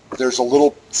 there's a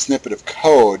little snippet of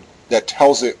code that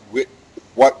tells it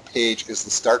what page is the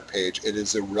start page. It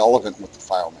is irrelevant what the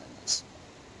file name is.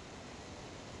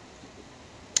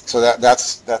 So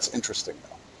that's interesting,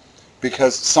 though,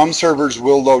 because some servers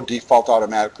will load default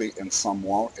automatically and some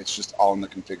won't. It's just all in the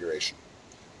configuration.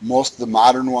 Most of the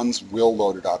modern ones will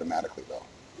load it automatically,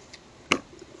 though.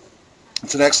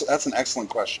 That's an excellent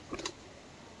question.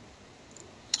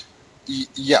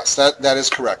 Yes, that is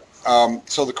correct.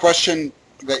 So the question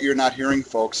that you're not hearing,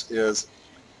 folks, is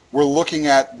we're looking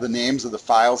at the names of the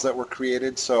files that were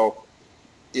created. So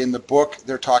in the book,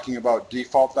 they're talking about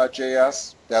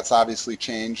default.js. That's obviously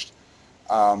changed.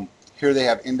 Here they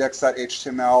have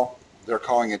index.html. They're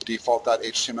calling it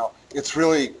default.html. It's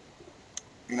really,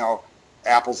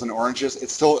 apples and oranges.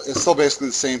 It's still basically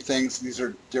the same things. These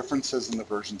are differences in the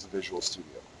versions of Visual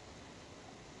Studio.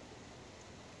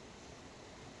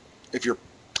 If you're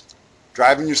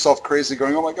driving yourself crazy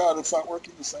going, oh my God, it's not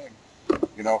working the same,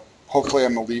 hopefully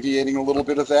I'm alleviating a little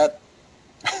bit of that,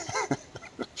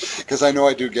 because I know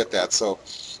I do get that. So,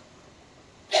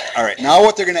 all right, now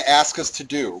what they're going to ask us to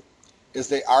do is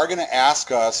they are going to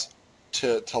ask us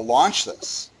to launch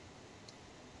this,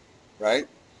 right?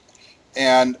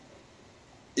 And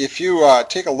if you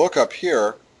take a look up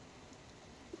here,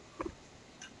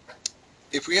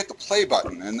 if we hit the play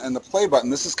button, and the play button,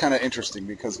 this is kind of interesting,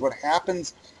 because what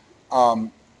happens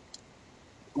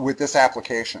with this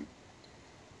application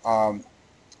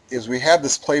is we have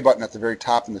this play button at the very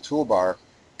top in the toolbar,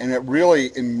 and it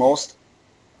really, in most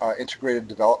integrated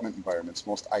development environments,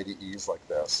 most IDEs like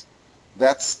this,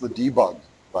 that's the debug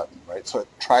button, right? So it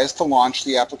tries to launch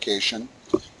the application,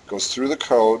 goes through the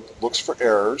code, looks for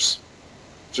errors.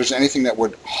 If there's anything that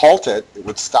would halt it, it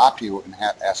would stop you and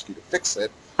ask you to fix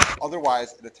it.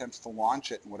 Otherwise, it attempts to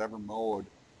launch it in whatever mode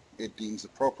it deems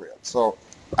appropriate. So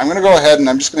I'm going to go ahead and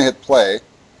I'm just going to hit play.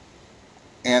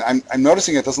 And I'm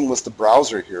noticing it doesn't list the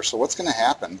browser here. So what's going to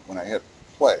happen when I hit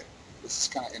play? This is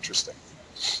kind of interesting.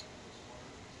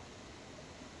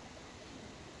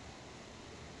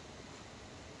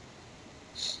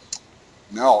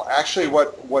 No, actually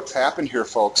what's happened here,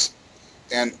 folks,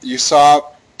 and you saw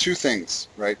two things,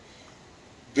 right?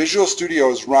 Visual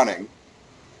Studio is running,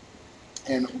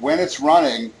 and when it's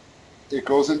running, it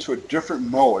goes into a different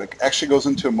mode. It actually goes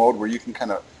into a mode where you can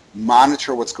kind of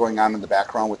monitor what's going on in the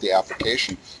background with the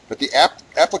application. But the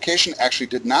application actually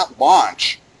did not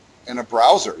launch in a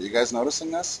browser. You guys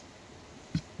noticing this?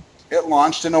 It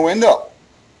launched in a window.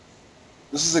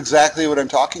 This is exactly what I'm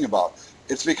talking about.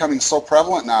 It's becoming so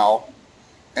prevalent now,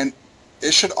 and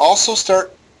it should also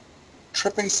start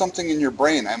tripping something in your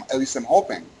brain. At least I'm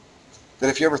hoping that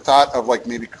if you ever thought of like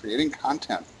maybe creating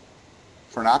content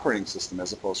for an operating system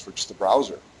as opposed for just a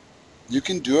browser, You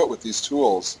can do it with these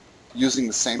tools using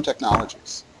the same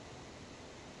technologies.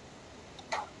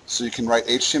 So you can write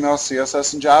HTML,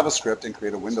 CSS, and JavaScript and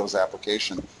create a Windows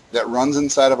application that runs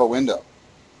inside of a window.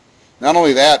 Not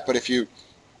only that, but if you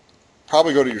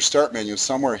probably go to your start menu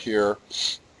somewhere here,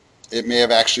 it may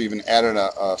have actually even added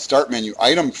a start menu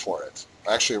item for it.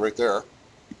 Actually, right there.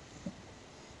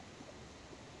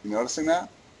 You noticing that?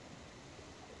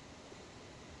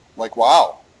 Like,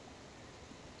 wow.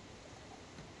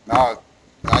 Now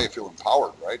you feel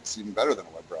empowered, right? It's even better than a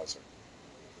web browser.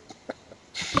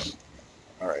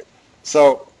 All right.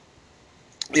 So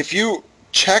if you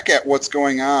check at what's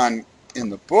going on in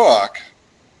the book,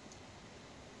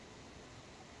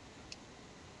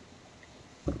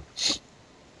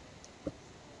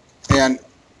 and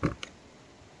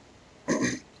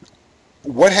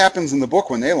what happens in the book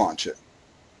when they launch it?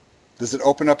 Does it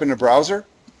open up in a browser?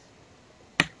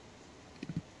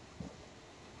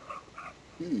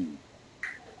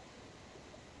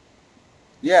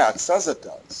 Yeah, it says it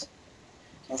does.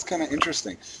 That's kind of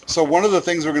interesting. So one of the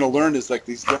things we're going to learn is like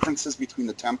these differences between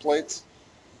the templates.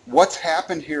 What's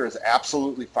happened here is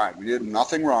absolutely fine. We did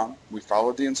nothing wrong. We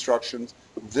followed the instructions.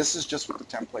 This is just what the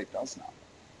template does now.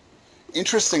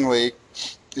 Interestingly,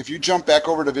 if you jump back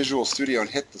over to Visual Studio and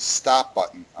hit the stop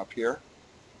button up here,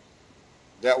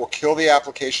 that will kill the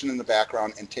application in the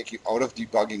background and take you out of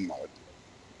debugging mode.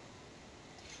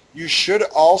 You should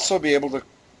also be able to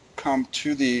come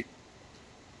to the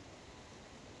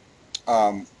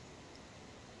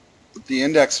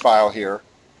index file here,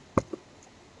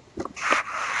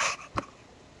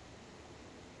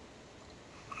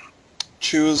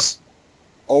 choose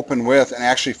open with, and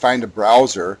actually find a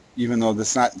browser, even though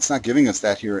it's not giving us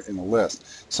that here in the list.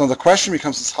 So the question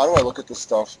becomes is how do I look at this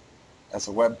stuff as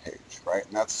a web page, right?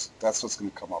 And that's what's going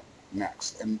to come up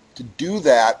next. And to do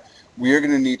that, we are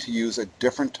going to need to use a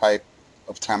different type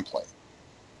of template.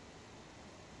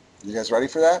 You guys ready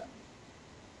for that?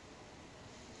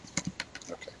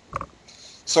 Okay.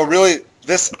 So really,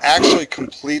 this actually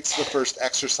completes the first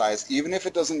exercise. Even if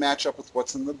it doesn't match up with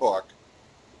what's in the book,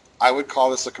 I would call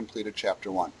this a completed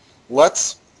chapter 1.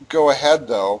 Let's go ahead,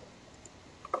 though,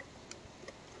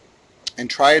 and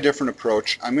try a different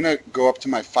approach. I'm going to go up to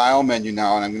my File menu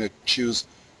now, and I'm going to choose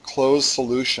Close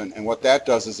Solution. And what that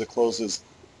does is it closes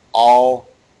all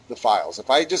the files. If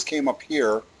I just came up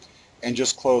here and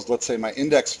just closed, let's say, my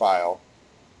index file,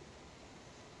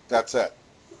 that's it.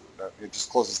 It just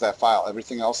closes that file.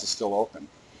 Everything else is still open.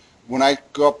 When I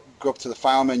go up to the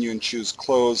File menu and choose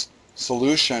Close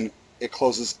Solution, it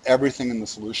closes everything in the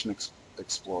Solution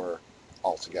Explorer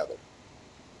altogether.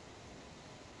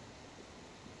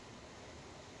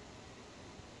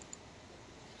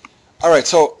 All right,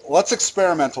 so let's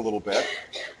experiment a little bit.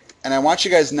 And I want you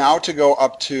guys now to go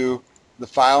up to the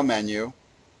File menu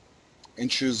and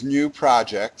choose New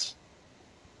Project.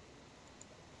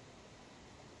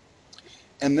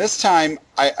 And this time,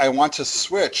 I want to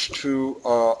switch to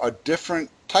a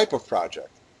different type of project.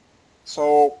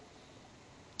 So,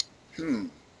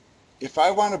 if I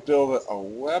want to build a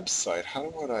website, how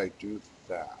would I do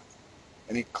that?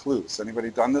 Any clues?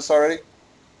 Anybody done this already?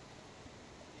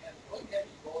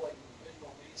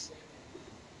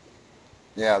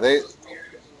 Yeah, they. It's weird.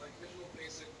 It's like Visual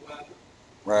Basic Web.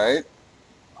 Right.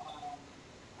 I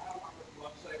don't remember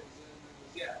what the website was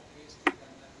in. It was, basically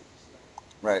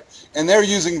that. Right, and they're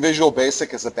using Visual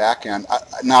Basic as a backend.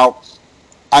 Now,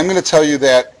 I'm going to tell you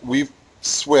that we've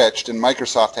switched, and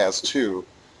Microsoft has too,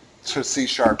 to C#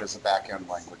 as a backend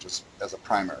language, as a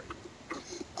primary.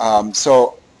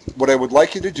 So what I would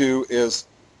like you to do is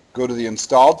go to the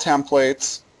Installed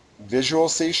Templates, Visual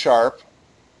C#,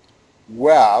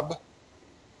 Web,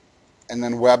 and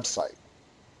then Website.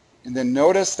 And then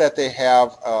notice that they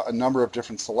have a number of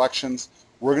different selections.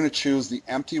 We're going to choose the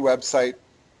empty website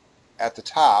at the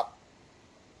top.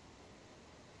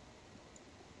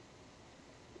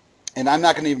 And I'm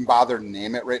not going to even bother to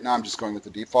name it right now. I'm just going with the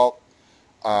default.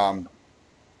 I'm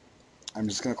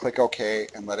just going to click OK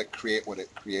and let it create what it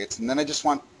creates. And then I just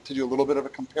want to do a little bit of a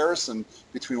comparison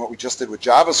between what we just did with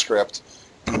JavaScript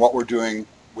and what we're doing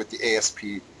with the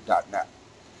ASP.NET.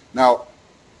 Now,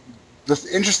 the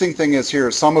interesting thing is here,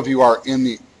 some of you are in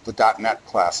the .NET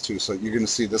class too, so you're going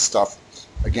to see this stuff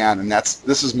again, and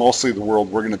this is mostly the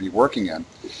world we're going to be working in.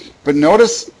 But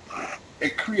notice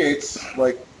it creates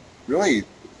like really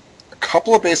a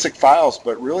couple of basic files,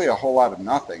 but really a whole lot of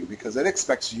nothing because it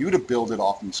expects you to build it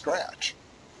all from scratch,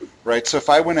 right? So if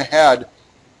I went ahead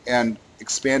and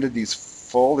expanded these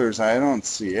folders, I don't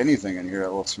see anything in here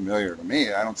that looks familiar to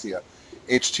me. I don't see a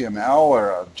HTML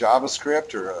or a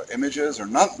JavaScript or images or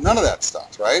none of that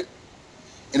stuff, right?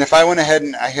 And if I went ahead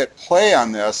and I hit play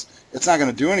on this, it's not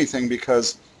going to do anything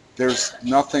because there's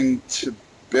nothing to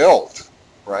build,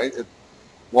 right?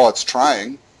 Well, it's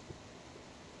trying.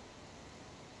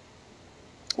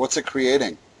 What's it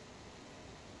creating?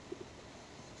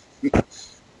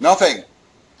 Nothing,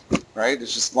 right?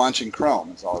 It's just launching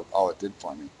Chrome is all it did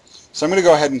for me. So I'm going to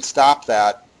go ahead and stop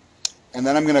that, and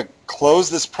then I'm going to close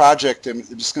this project. I'm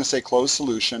just going to say close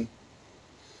solution.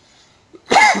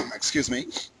 Excuse me.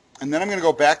 And then I'm going to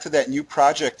go back to that new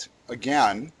project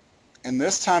again, and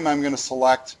this time I'm going to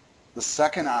select the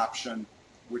second option,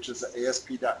 which is the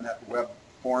ASP.NET Web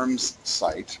Forms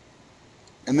site.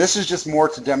 And this is just more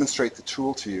to demonstrate the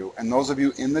tool to you. And those of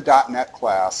you in the .NET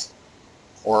class,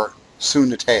 or soon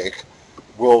to take,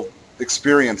 will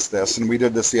experience this. And we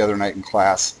did this the other night in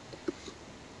class.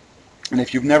 And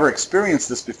if you've never experienced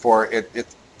this before,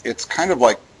 it's kind of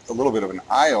like a little bit of an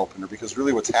eye-opener, because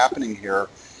really what's happening here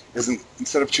is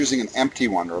instead of choosing an empty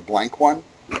one or a blank one,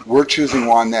 we're choosing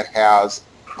one that has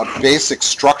a basic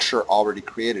structure already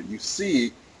created. You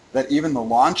see that even the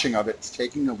launching of it is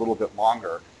taking a little bit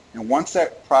longer. And once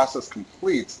that process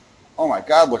completes, oh my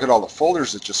God, look at all the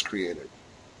folders it just created.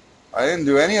 I didn't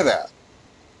do any of that.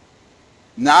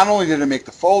 Not only did it make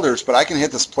the folders, but I can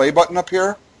hit this play button up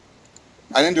here.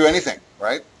 I didn't do anything,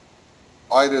 right?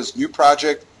 All I did is new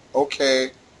project,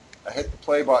 okay. I hit the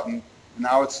play button, and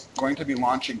now it's going to be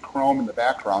launching Chrome in the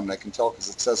background, and I can tell because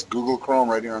it says Google Chrome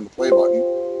right here on the play button.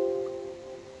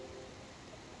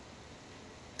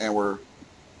 And we're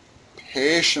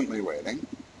patiently waiting.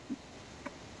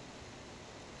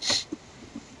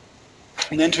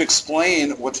 And then to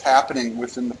explain what's happening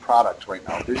within the product right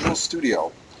now, Visual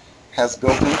Studio has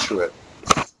built into it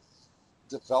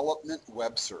development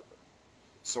web server.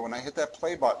 So when I hit that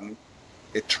play button,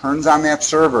 it turns on that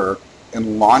server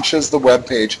and launches the web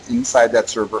page inside that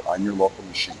server on your local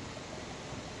machine.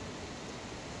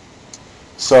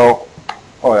 So,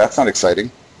 oh, that's not exciting.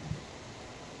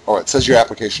 Oh, it says your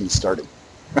application is starting.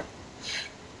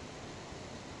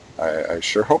 I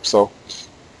sure hope so.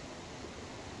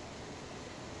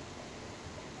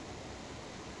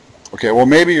 Okay, well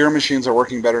maybe your machines are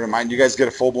working better than mine. You guys get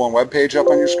a full-blown web page up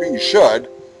on your screen? You should.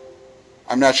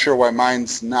 I'm not sure why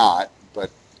mine's not,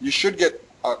 but you should get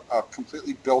a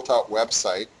completely built-out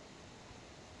website.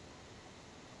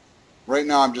 Right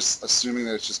now I'm just assuming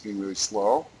that it's just being really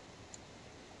slow.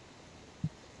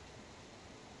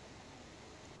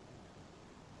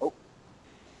 Oh.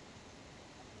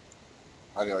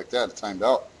 How do you like that? It timed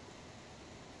out.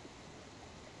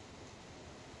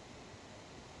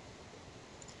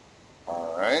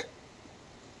 All right.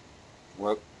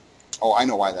 Well, oh, I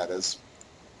know why that is.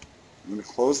 I'm going to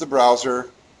close the browser.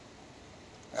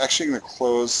 Actually, I'm going to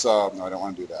close, no, I don't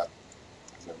want to do that,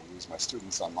 because I will lose my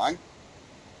students online.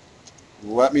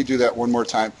 Let me do that one more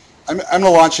time. I'm going to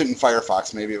launch it in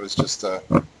Firefox. Maybe it was just a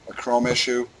Chrome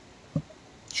issue. It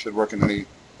should work in any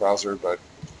browser, but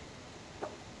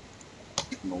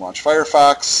I'm going to launch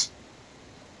Firefox.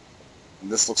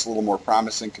 And this looks a little more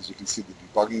promising because you can see the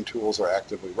debugging tools are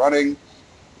actively running.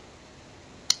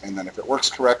 And then if it works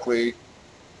correctly,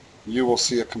 you will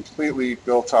see a completely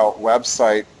built-out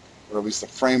website, or at least a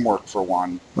framework for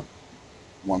one,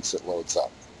 once it loads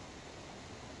up.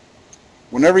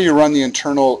 Whenever you run the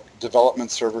internal development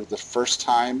server the first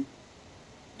time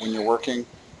when you're working,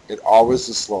 it always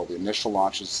is slow. The initial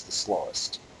launch is the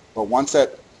slowest. But once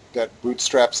that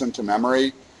bootstraps into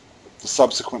memory, the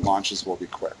subsequent launches will be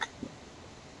quick.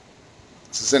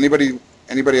 Is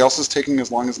anybody else's taking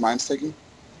as long as mine's taking?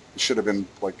 It should have been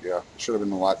it should have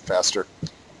been a lot faster.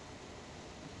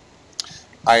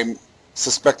 I'm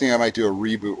suspecting I might do a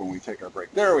reboot when we take our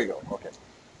break. There we go. Okay.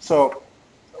 So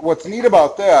what's neat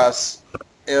about this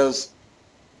is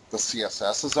the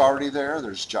CSS is already there.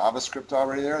 There's JavaScript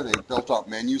already there. They've built out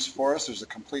menus for us. There's a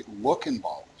complete look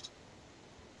involved.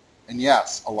 And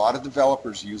yes, a lot of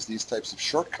developers use these types of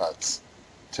shortcuts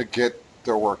to get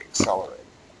their work accelerated.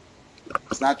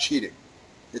 It's not cheating.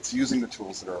 It's using the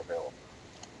tools that are available.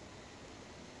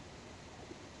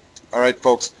 All right,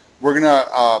 folks. We're going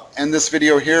to end this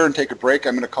video here and take a break.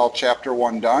 I'm going to call Chapter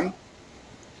 1 done.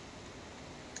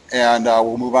 And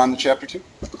we'll move on to Chapter 2.